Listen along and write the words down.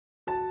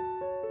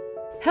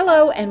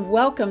Hello and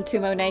welcome to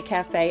Monet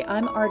Cafe.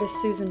 I'm artist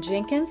Susan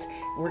Jenkins.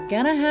 We're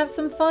gonna have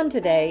some fun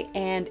today,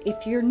 and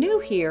if you're new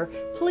here,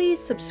 please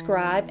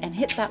subscribe and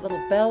hit that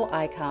little bell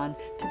icon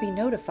to be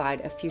notified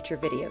of future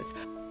videos.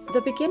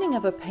 The beginning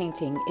of a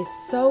painting is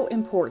so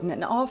important,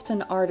 and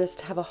often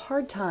artists have a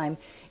hard time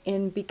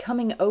in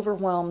becoming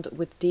overwhelmed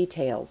with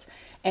details.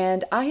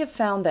 And I have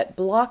found that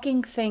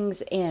blocking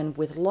things in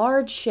with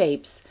large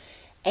shapes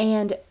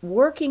and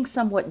working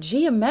somewhat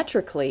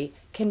geometrically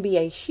can be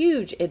a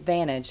huge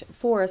advantage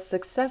for a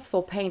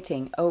successful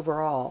painting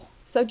overall.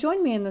 So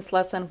join me in this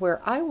lesson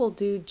where I will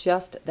do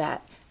just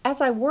that.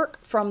 As I work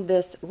from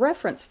this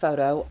reference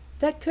photo,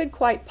 that could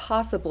quite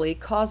possibly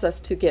cause us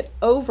to get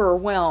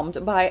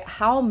overwhelmed by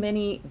how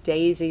many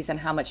daisies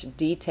and how much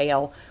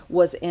detail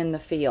was in the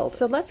field.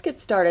 So let's get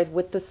started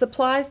with the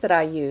supplies that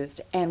I used,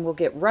 and we'll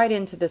get right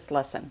into this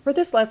lesson. For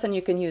this lesson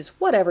you can use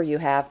whatever you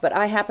have, but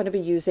I happen to be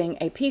using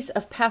a piece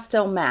of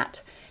pastel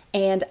matte,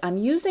 and I'm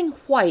using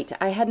white.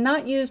 I had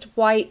not used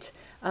white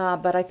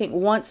but I think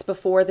once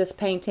before this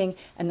painting,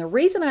 and the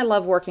reason I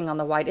love working on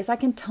the white is I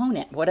can tone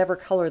it whatever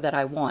color that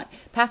I want.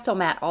 Pastel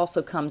matte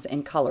also comes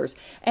in colors,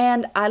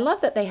 and I love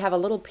that they have a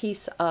little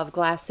piece of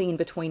glassine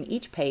between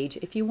each page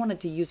if you wanted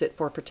to use it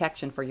for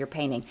protection for your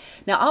painting.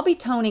 Now I'll be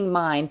toning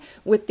mine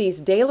with these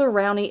Daler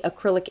Rowney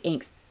acrylic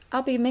inks.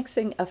 I'll be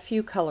mixing a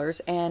few colors,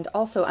 and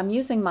also I'm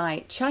using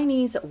my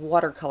Chinese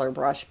watercolor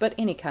brush, but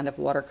any kind of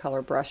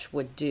watercolor brush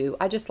would do.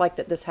 I just like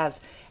that this has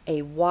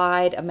a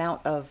wide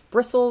amount of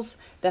bristles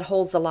that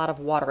holds a lot of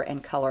water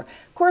and color.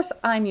 Of course,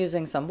 I'm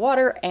using some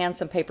water and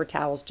some paper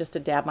towels just to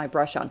dab my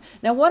brush on.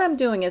 Now what I'm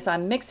doing is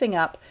I'm mixing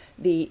up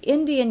the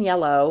Indian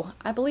yellow.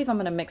 I believe I'm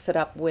going to mix it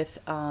up with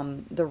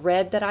the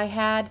red that I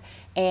had,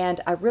 and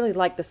I really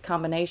like this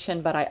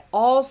combination, but I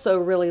also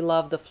really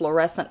love the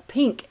fluorescent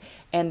pink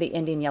and the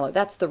Indian yellow.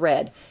 That's the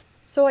red.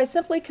 So I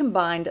simply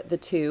combined the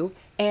two,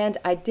 and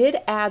I did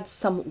add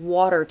some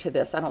water to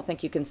this. I don't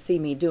think you can see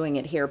me doing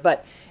it here,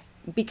 but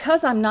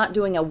because I'm not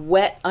doing a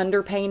wet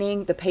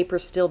underpainting, the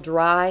paper's still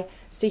dry.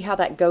 See how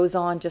that goes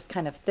on just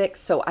kind of thick?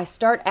 So I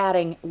start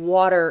adding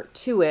water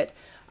to it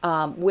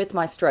with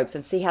my strokes,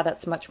 and see how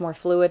that's much more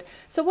fluid.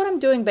 So what I'm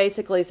doing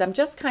basically is I'm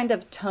just kind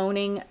of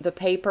toning the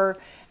paper,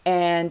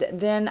 and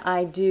then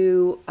I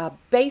do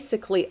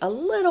basically a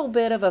little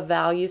bit of a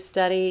value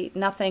study,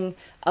 nothing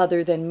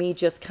other than me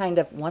just kind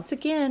of, once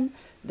again,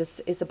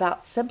 this is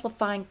about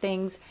simplifying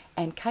things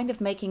and kind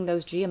of making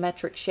those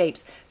geometric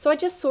shapes. So I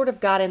just sort of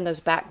got in those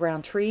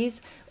background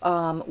trees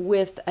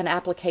with an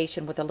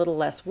application with a little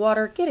less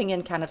water, getting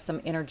in kind of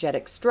some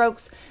energetic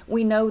strokes.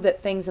 We know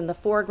that things in the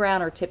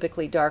foreground are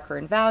typically darker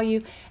in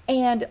value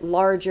and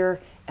larger,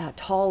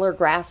 taller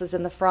grasses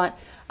in the front.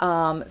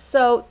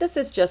 So this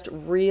is just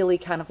really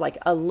kind of like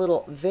a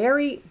little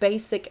very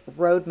basic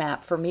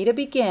roadmap for me to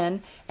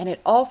begin, and it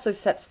also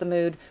sets the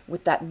mood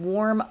with that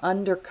warm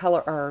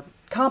undercolor or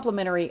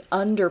complementary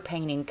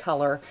underpainting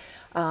color.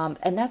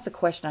 And that's a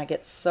question I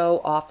get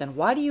so often.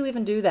 Why do you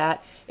even do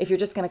that if you're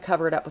just going to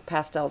cover it up with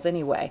pastels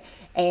anyway?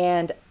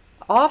 And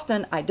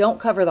often I don't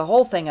cover the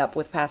whole thing up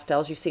with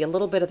pastels. You see a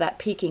little bit of that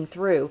peeking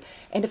through.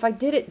 And if I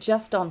did it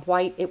just on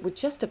white, it would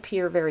just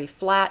appear very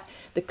flat.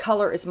 The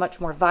color is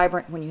much more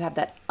vibrant when you have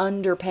that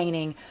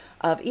underpainting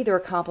of either a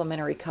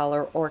complementary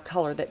color or a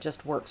color that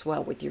just works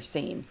well with your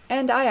scene.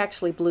 And I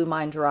actually blew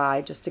mine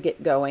dry just to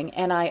get going,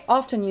 and I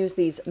often use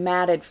these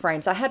matted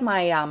frames. I had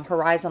my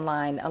horizon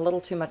line a little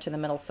too much in the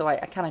middle, so I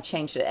kind of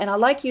changed it. And I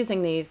like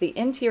using these. The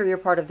interior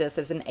part of this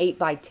is an 8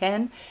 by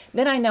 10.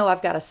 Then I know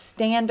I've got a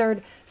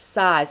standard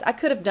size. I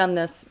could have done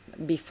this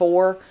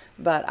before,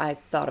 but I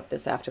thought of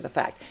this after the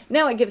fact.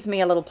 Now it gives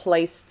me a little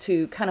place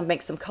to kind of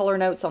make some color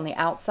notes on the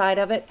outside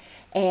of it.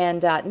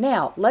 And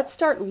now let's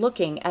start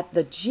looking at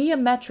the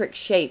geometric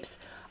shapes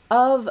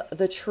of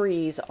the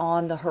trees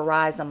on the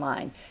horizon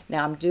line.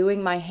 Now I'm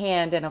doing my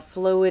hand in a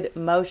fluid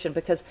motion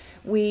because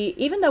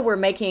even though we're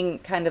making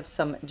kind of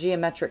some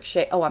geometric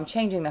shape, oh, I'm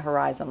changing the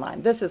horizon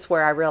line. This is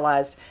where I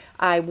realized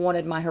I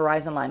wanted my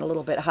horizon line a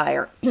little bit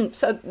higher.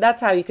 So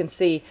that's how you can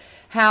see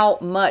how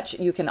much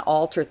you can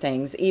alter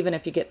things, even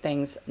if you get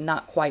things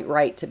not quite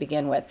right to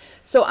begin with.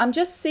 So I'm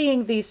just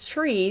seeing these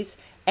trees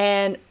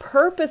and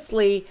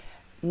purposely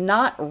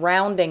not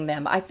rounding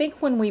them. I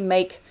think when we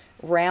make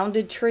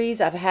rounded trees,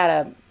 I've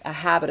had a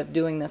habit of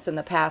doing this in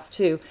the past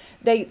too,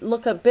 they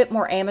look a bit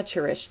more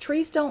amateurish.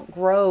 Trees don't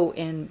grow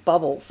in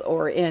bubbles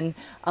or in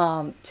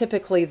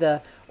typically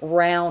the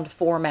round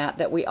format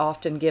that we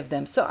often give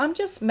them. So I'm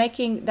just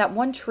making that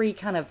one tree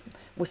kind of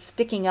was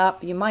sticking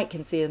up. You might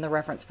can see it in the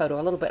reference photo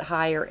a little bit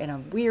higher in a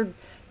weird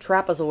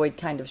trapezoid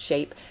kind of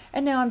shape.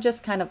 And now I'm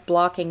just kind of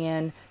blocking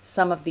in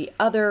some of the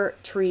other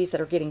trees that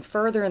are getting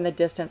further in the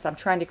distance. I'm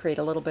trying to create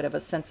a little bit of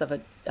a sense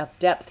of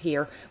depth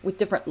here with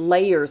different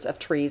layers of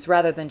trees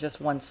rather than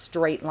just one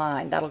straight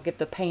line. That'll give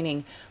the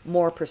painting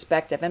more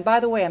perspective. And by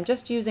the way, I'm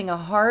just using a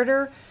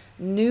harder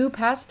new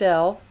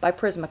pastel by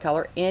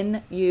Prismacolor,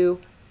 NU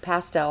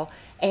pastel,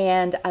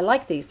 and I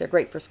like these. They're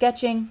great for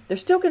sketching. They're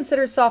still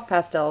considered soft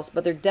pastels,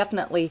 but they're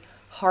definitely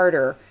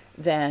harder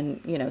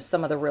than, you know,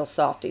 some of the real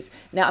softies.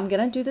 Now I'm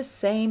going to do the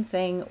same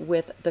thing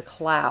with the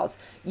clouds.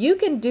 You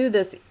can do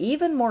this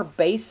even more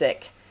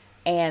basic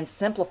and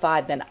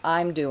simplified than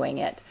I'm doing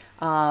it.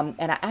 And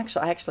I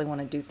actually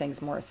want to do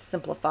things more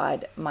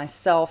simplified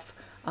myself.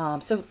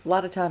 So a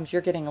lot of times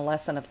you're getting a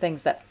lesson of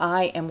things that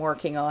I am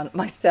working on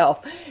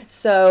myself.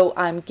 So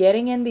I'm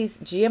getting in these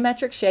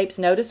geometric shapes.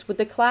 Notice with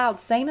the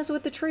clouds, same as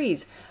with the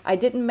trees, I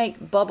didn't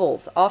make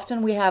bubbles.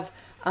 Often we have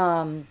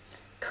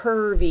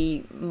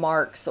curvy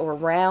marks or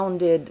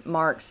rounded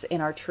marks in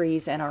our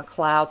trees and our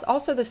clouds.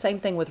 Also the same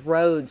thing with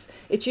roads.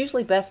 It's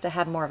usually best to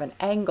have more of an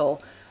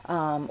angle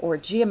or a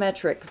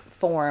geometric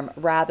form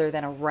rather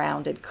than a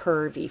rounded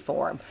curvy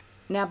form.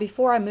 Now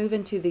before I move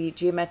into the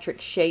geometric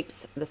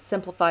shapes, the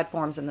simplified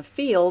forms in the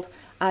field,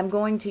 I'm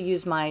going to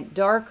use my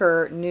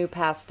darker new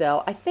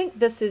pastel. I think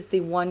this is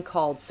the one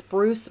called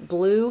Spruce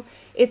Blue.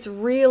 It's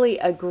really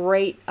a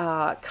great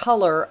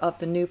color of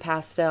the new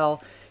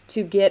pastel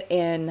to get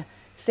in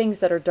things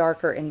that are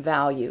darker in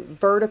value.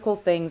 Vertical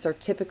things are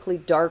typically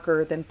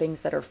darker than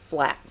things that are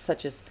flat,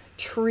 such as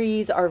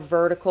trees are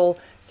vertical,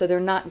 so they're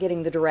not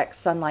getting the direct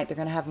sunlight. They're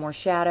going to have more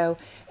shadow,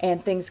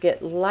 and things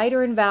get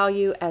lighter in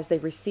value as they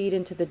recede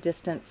into the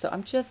distance. So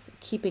I'm just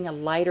keeping a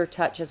lighter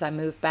touch as I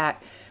move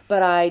back,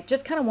 but I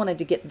just kind of wanted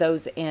to get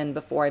those in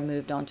before I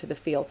moved on to the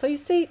field. So you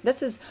see,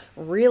 this is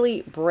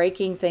really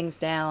breaking things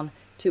down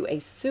to a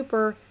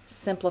super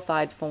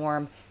simplified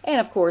form,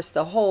 and of course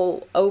the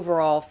whole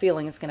overall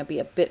feeling is going to be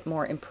a bit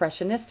more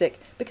impressionistic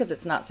because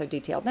it's not so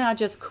detailed. Now I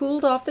just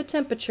cooled off the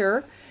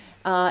temperature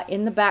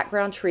in the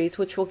background trees,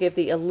 which will give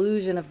the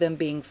illusion of them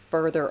being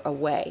further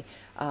away.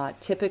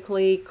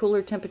 Typically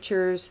cooler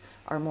temperatures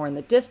are more in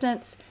the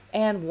distance,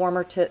 and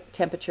warmer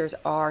temperatures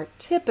are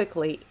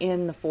typically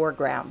in the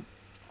foreground.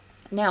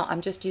 Now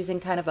I'm just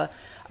using kind of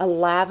a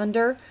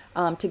lavender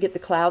to get the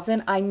clouds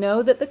in. I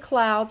know that the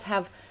clouds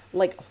have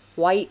like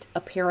white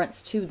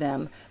appearance to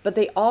them, but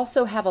they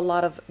also have a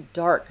lot of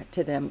dark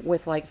to them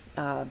with like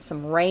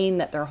some rain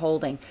that they're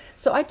holding.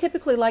 So I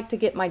typically like to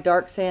get my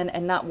darks in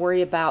and not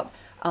worry about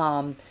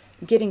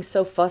getting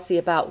so fussy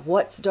about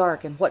what's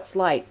dark and what's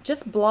light.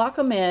 Just block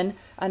them in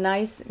a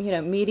nice, you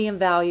know, medium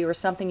value or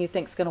something you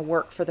think is going to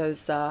work for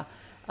those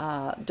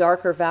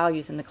darker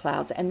values in the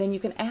clouds, and then you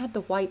can add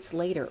the whites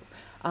later.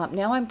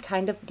 Now I'm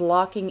kind of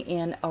blocking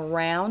in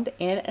around,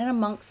 in and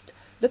amongst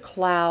the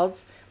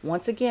clouds,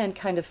 once again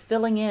kind of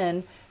filling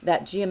in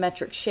that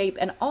geometric shape,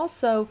 and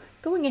also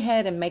going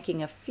ahead and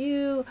making a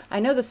few. I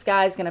know the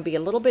sky is going to be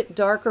a little bit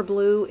darker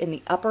blue in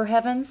the upper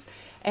heavens,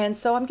 and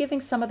so I'm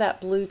giving some of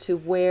that blue to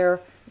where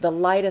the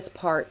lightest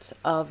parts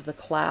of the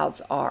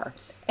clouds are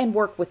and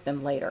work with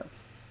them later.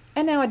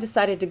 And now I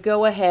decided to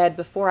go ahead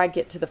before I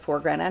get to the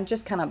foreground. I'm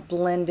just kind of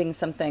blending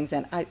some things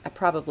in. I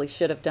probably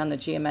should have done the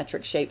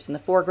geometric shapes in the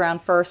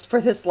foreground first for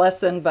this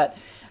lesson, but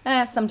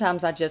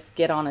sometimes I just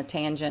get on a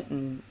tangent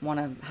and want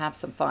to have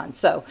some fun.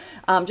 So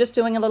just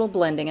doing a little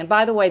blending. And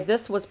by the way,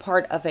 this was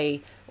part of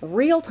a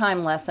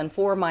real-time lesson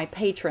for my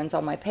patrons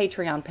on my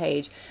Patreon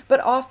page, but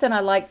often I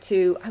like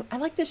to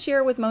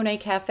share with Monet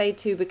Cafe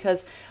too,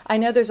 because I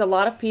know there's a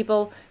lot of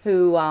people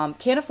who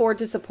can't afford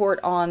to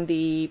support on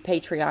the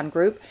Patreon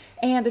group,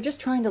 and they're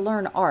just trying to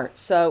learn art.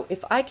 So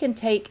if I can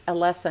take a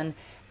lesson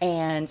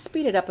and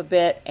speed it up a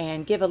bit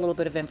and give a little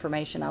bit of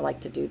information, I like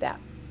to do that.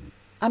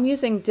 I'm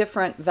using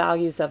different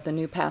values of the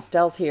new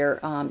pastels here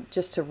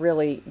just to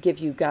really give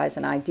you guys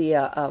an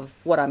idea of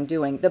what I'm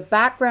doing. The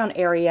background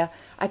area,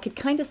 I could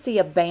kind of see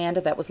a band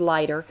that was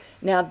lighter.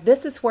 Now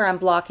this is where I'm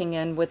blocking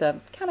in with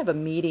a kind of a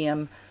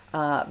medium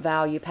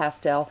value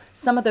pastel.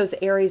 Some of those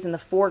areas in the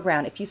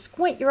foreground, if you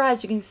squint your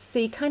eyes, you can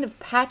see kind of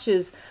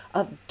patches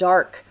of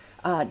dark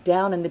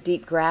down in the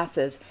deep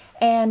grasses.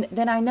 And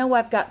then I know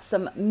I've got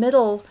some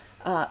middle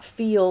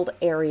field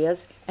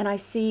areas, and I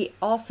see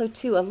also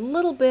too a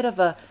little bit of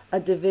a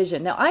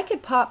division. Now I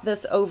could pop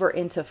this over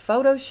into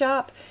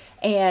Photoshop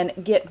and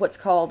get what's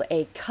called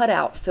a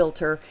cutout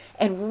filter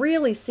and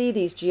really see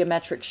these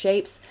geometric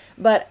shapes,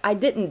 but I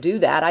didn't do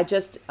that. I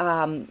just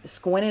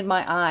squinted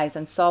my eyes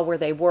and saw where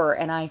they were,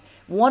 and I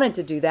wanted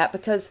to do that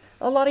because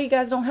a lot of you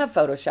guys don't have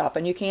Photoshop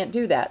and you can't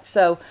do that.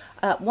 So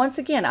once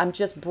again, I'm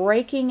just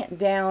breaking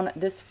down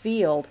this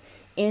field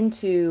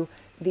into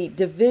the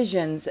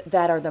divisions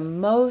that are the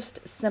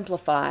most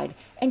simplified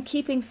and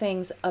keeping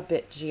things a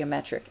bit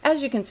geometric.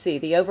 As you can see,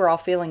 the overall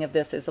feeling of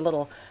this is a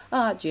little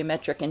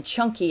geometric and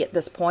chunky at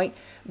this point,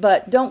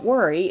 but don't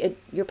worry,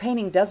 your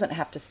painting doesn't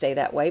have to stay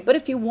that way. But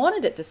if you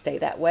wanted it to stay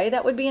that way,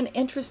 that would be an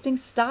interesting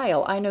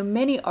style. I know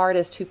many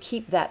artists who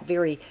keep that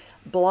very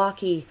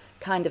blocky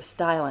kind of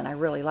style, and I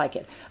really like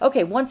it.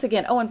 Okay, once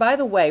again, oh, and by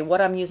the way,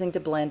 what I'm using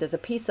to blend is a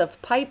piece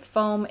of pipe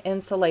foam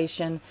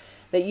insulation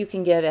that you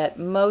can get at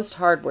most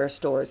hardware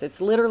stores.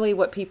 It's literally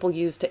what people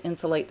use to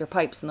insulate their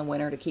pipes in the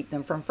winter to keep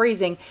them from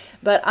freezing.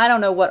 But I don't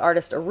know what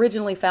artist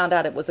originally found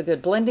out it was a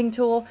good blending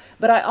tool,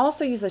 but I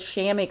also use a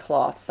chamois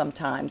cloth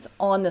sometimes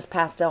on this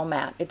pastel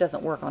mat. It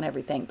doesn't work on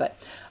everything, but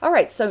all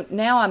right, so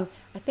now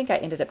I think I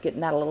ended up getting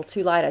that a little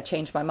too light. I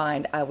changed my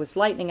mind. I was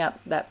lightening up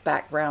that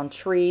background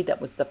tree that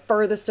was the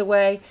furthest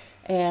away,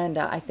 and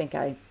I think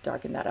I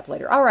darkened that up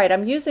later. All right,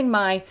 I'm using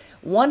my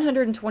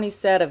 120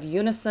 set of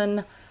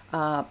Unison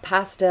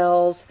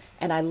pastels,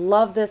 and I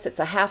love this. It's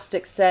a half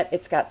stick set.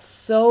 It's got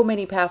so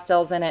many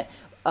pastels in it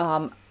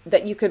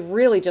that you could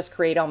really just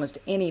create almost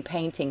any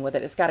painting with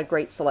it. It's got a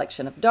great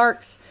selection of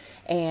darks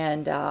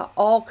and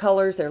all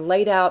colors. They're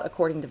laid out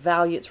according to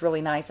value. It's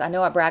really nice. I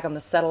know I brag on the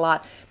set a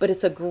lot, but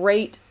it's a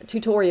great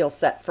tutorial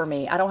set for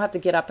me. I don't have to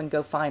get up and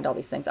go find all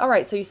these things. All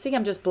right, so you see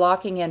I'm just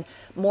blocking in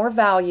more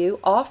value.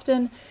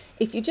 Often,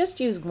 if you just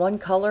use one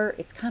color,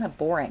 it's kind of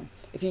boring.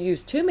 If you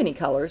use too many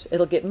colors,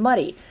 it'll get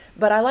muddy.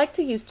 But I like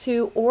to use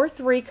 2 or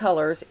 3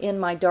 colors in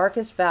my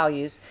darkest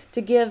values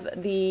to give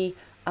the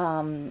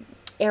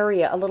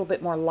area a little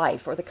bit more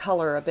life, or the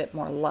color a bit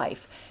more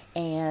life.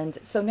 And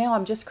so now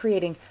I'm just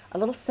creating a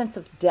little sense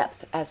of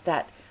depth as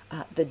that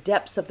the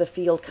depths of the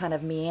field kind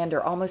of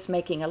meander, almost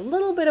making a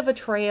little bit of a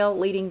trail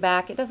leading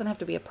back. It doesn't have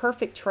to be a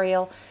perfect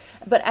trail,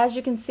 but as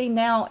you can see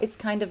now, it's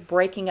kind of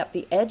breaking up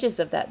the edges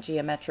of that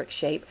geometric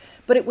shape,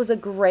 but it was a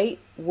great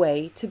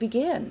way to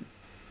begin.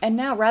 And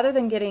now, rather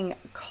than getting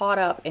caught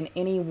up in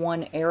any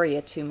one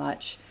area too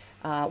much,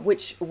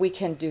 which we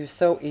can do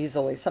so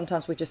easily.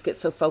 Sometimes we just get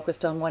so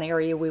focused on one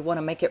area, we want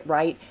to make it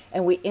right,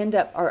 and we end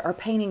up, our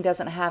painting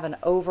doesn't have an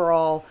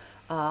overall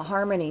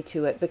harmony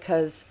to it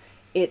because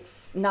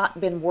it's not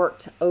been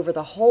worked over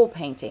the whole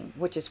painting,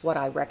 which is what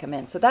I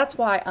recommend. So that's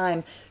why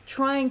I'm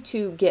trying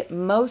to get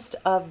most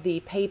of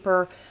the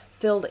paper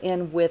filled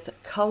in with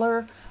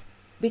color,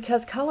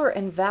 because color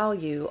and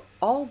value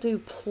all do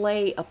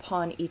play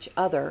upon each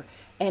other.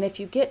 And if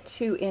you get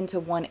too into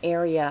one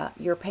area,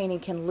 your painting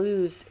can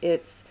lose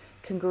its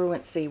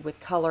congruency with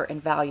color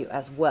and value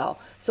as well.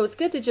 So it's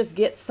good to just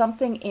get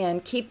something in,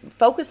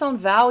 focus on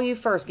value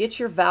first, get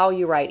your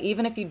value right.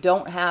 Even if you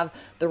don't have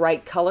the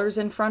right colors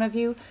in front of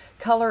you,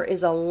 color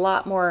is a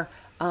lot more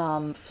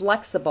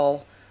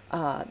flexible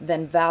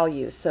than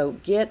value. So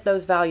get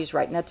those values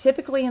right. Now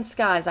typically in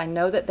skies, I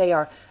know that they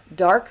are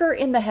darker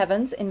in the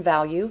heavens in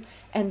value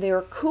and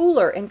they're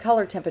cooler in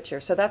color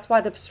temperature. So that's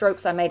why the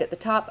strokes I made at the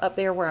top up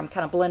there where I'm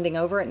kind of blending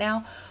over it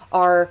now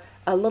are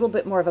a little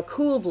bit more of a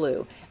cool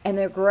blue, and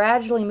they're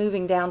gradually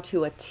moving down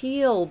to a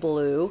teal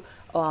blue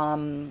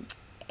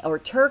or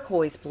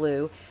turquoise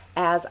blue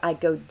as I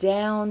go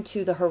down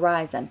to the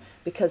horizon,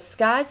 because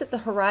skies at the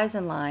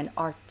horizon line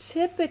are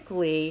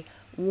typically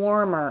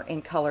warmer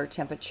in color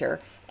temperature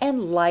and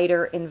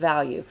lighter in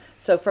value.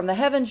 So from the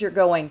heavens, you're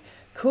going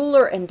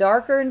cooler and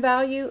darker in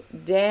value,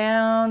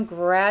 down,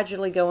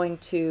 gradually going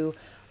to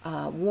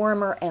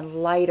warmer and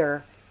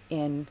lighter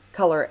in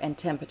color and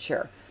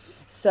temperature.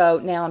 So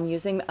now I'm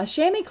using a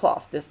chamois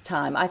cloth this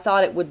time. I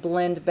thought it would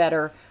blend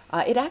better.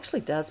 It actually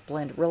does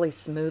blend really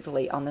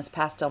smoothly on this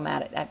pastel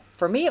mat.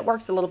 For me, it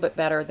works a little bit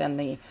better than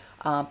the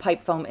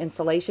pipe foam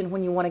insulation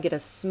when you want to get a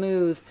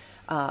smooth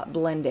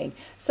blending.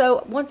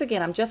 So once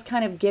again, I'm just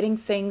kind of getting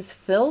things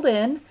filled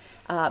in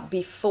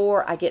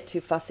before I get too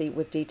fussy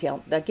with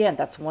detail. Again,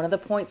 that's one of the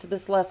points of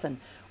this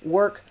lesson.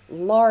 Work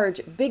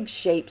large, big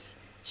shapes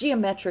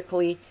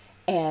geometrically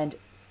and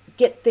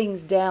get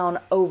things down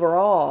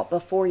overall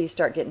before you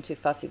start getting too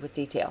fussy with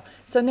detail.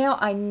 So now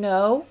I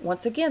know,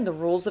 once again, the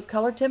rules of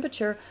color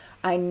temperature.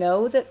 I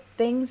know that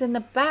things in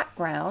the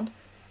background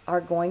are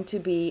going to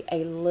be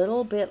a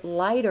little bit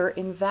lighter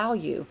in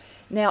value.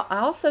 Now I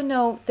also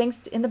know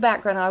things in the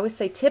background, I always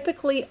say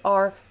typically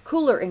are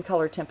cooler in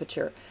color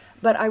temperature,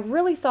 but I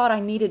really thought I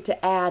needed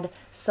to add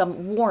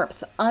some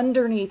warmth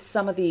underneath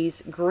some of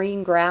these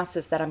green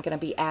grasses that I'm going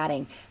to be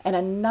adding, and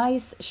a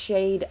nice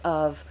shade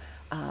of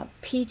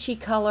peachy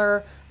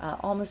color,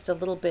 almost a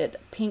little bit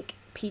pink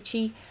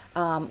peachy,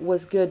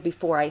 was good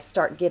before I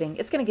start getting,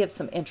 it's going to give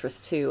some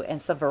interest too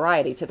and some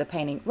variety to the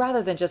painting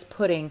rather than just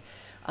putting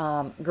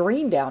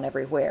green down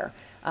everywhere.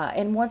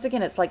 And once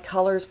again, it's like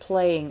colors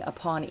playing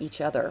upon each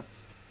other.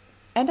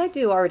 And I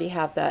do already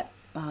have that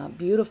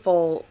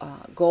beautiful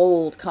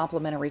gold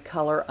complementary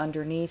color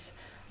underneath,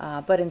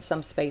 but in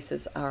some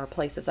spaces or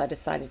places I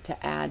decided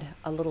to add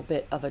a little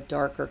bit of a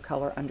darker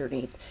color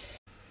underneath.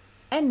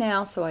 And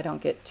now, so I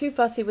don't get too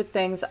fussy with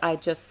things, I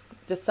just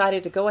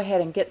decided to go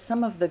ahead and get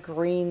some of the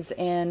greens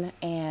in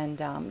and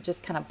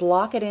just kind of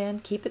block it in,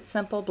 keep it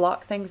simple,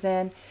 block things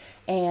in,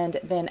 and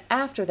then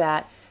after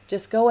that,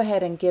 just go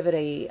ahead and give it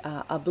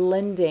a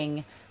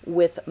blending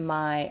with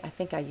my, I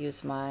think I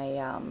use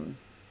my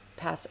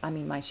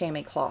my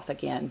chamois cloth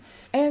again.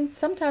 And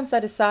sometimes I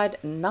decide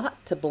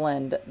not to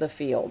blend the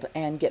field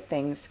and get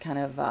things kind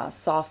of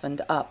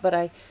softened up, but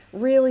I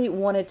really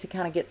wanted to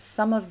kind of get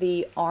some of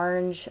the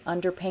orange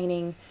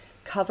underpainting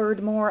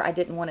covered more. I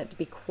didn't want it to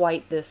be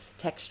quite this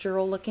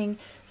textural looking,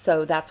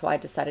 so that's why I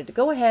decided to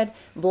go ahead,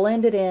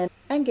 blend it in,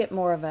 and get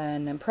more of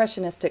an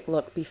impressionistic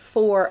look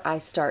before I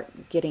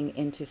start getting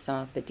into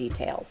some of the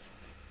details.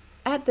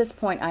 At this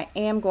point, I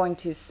am going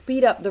to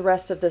speed up the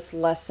rest of this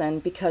lesson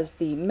because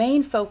the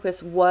main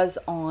focus was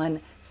on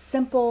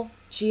simple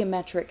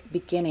geometric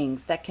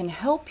beginnings that can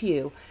help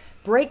you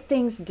break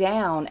things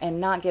down and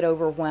not get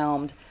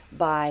overwhelmed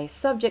by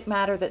subject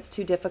matter that's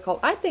too difficult.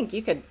 I think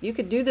you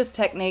could do this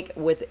technique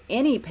with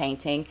any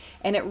painting,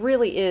 and it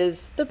really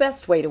is the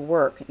best way to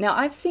work. Now,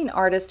 I've seen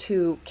artists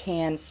who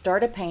can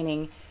start a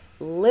painting,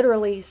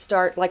 literally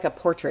start like a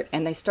portrait,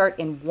 and they start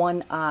in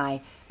one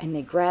eye and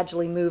they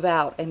gradually move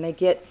out and they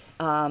get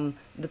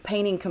the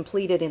painting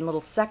completed in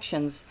little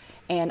sections,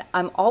 and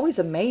I'm always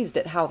amazed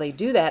at how they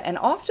do that, and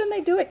often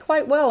they do it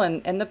quite well,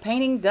 and the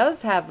painting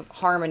does have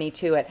harmony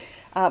to it.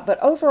 But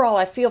overall,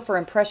 I feel for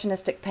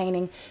impressionistic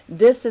painting,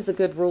 this is a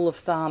good rule of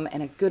thumb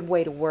and a good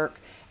way to work,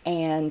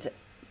 and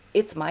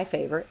it's my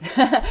favorite,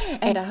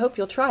 and I hope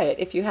you'll try it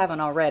if you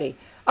haven't already.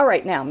 All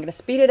right, now I'm going to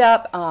speed it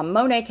up.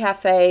 Monet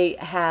Cafe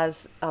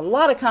has a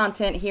lot of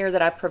content here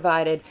that I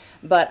provided,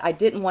 but I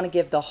didn't want to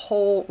give the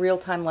whole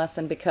real-time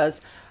lesson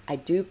because I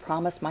do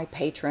promise my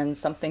patrons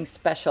something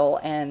special,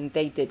 and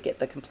they did get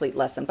the complete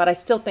lesson. But I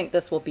still think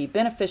this will be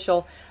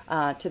beneficial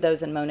to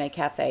those in Monet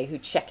Cafe who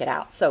check it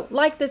out. So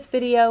like this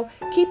video,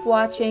 keep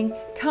watching,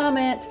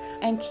 comment,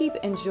 and keep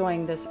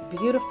enjoying this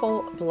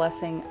beautiful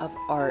blessing of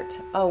art.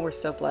 Oh, we're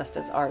so blessed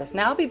as artists.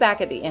 Now I'll be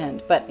back at the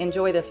end, but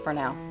enjoy this for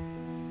now.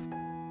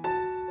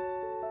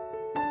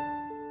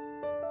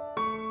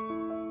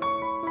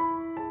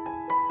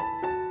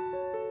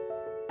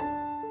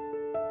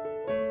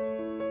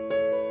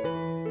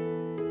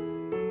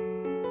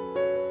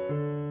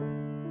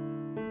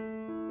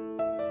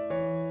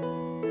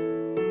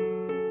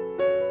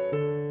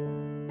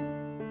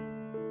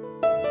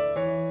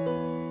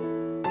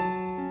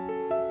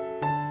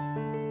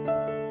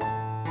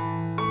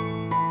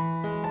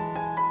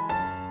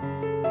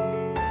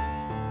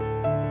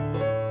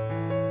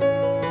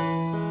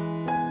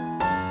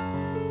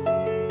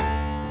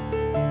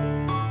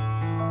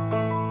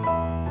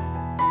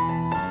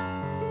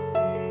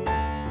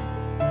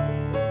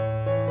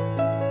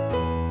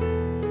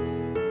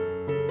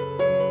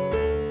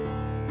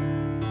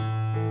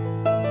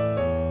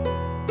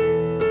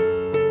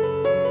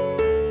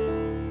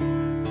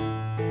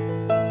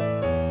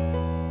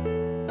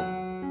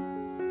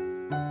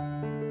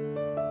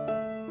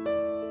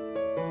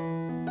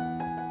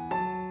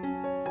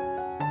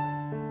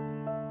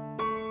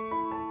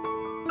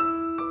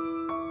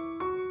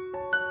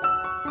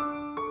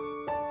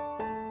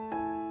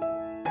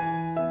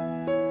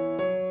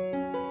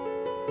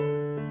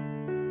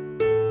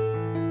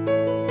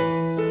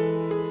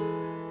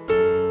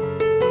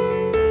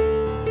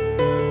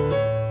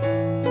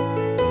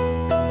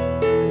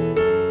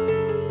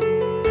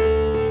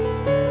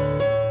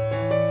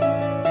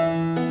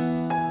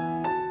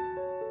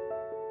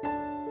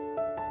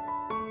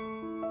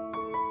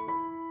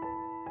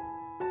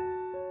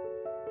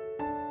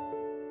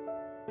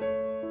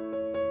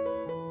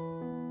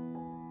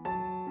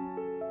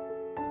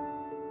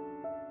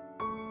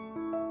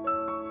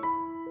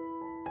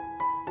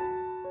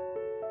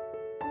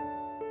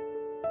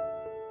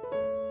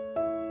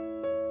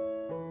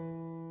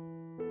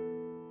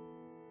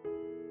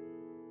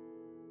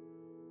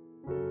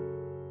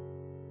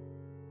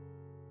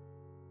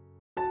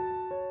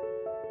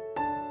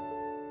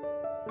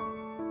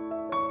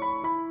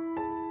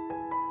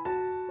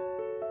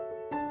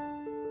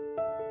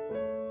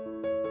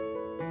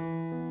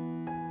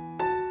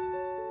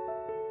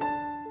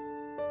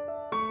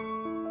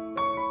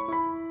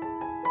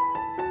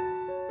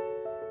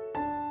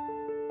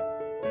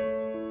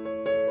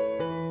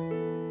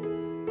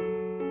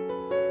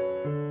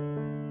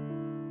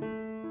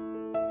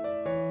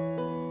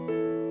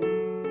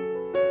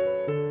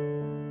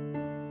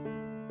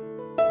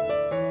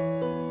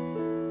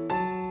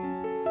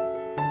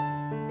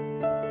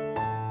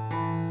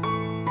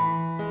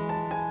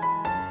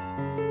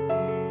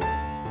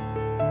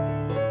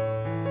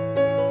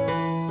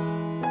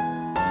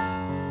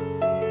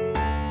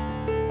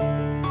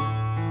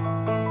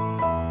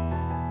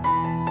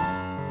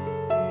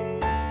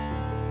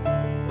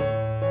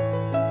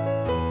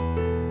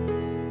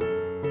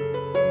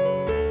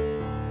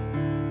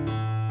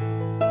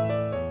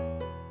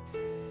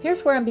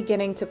 Here's where I'm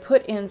beginning to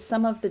put in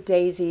some of the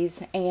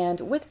daisies,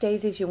 and with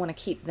daisies you want to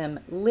keep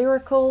them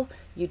lyrical.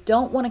 You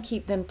don't want to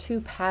keep them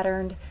too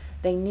patterned.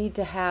 They need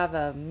to have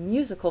a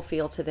musical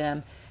feel to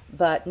them,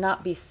 but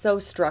not be so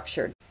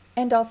structured.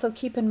 And also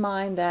keep in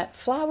mind that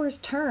flowers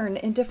turn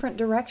in different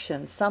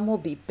directions. Some will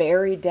be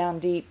buried down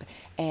deep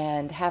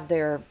and have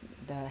the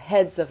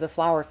heads of the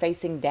flower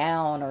facing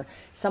down, or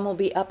some will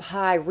be up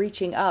high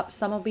reaching up,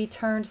 some will be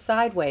turned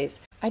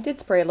sideways. I did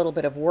spray a little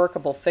bit of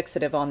workable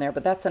fixative on there,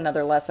 but that's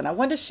another lesson. I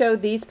wanted to show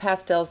these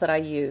pastels that I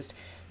used.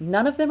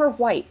 None of them are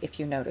white, if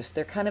you notice.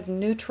 They're kind of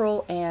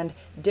neutral and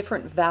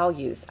different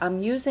values. I'm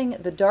using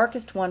the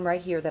darkest one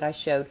right here that I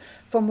showed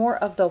for more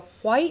of the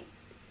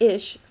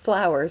white-ish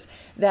flowers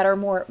that are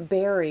more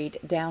buried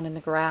down in the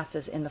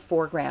grasses in the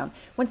foreground.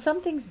 When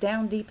something's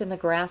down deep in the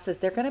grasses,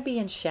 they're going to be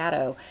in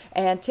shadow,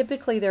 and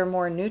typically they're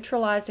more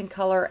neutralized in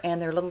color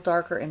and they're a little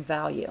darker in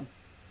value.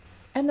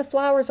 And the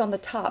flowers on the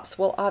tops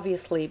will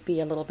obviously be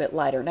a little bit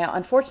lighter. Now,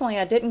 unfortunately,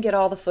 I didn't get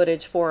all the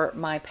footage for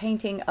my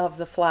painting of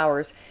the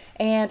flowers,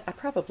 and I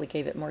probably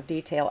gave it more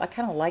detail. I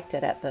kind of liked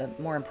it at the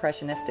more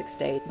impressionistic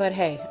stage. But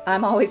hey,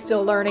 I'm always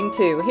still learning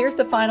too. Here's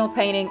the final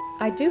painting.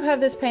 I do have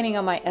this painting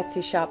on my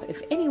Etsy shop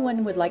if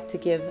anyone would like to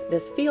give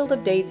this field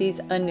of daisies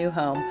a new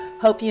home.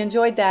 Hope you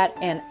enjoyed that,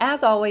 and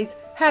as always,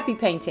 happy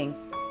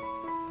painting!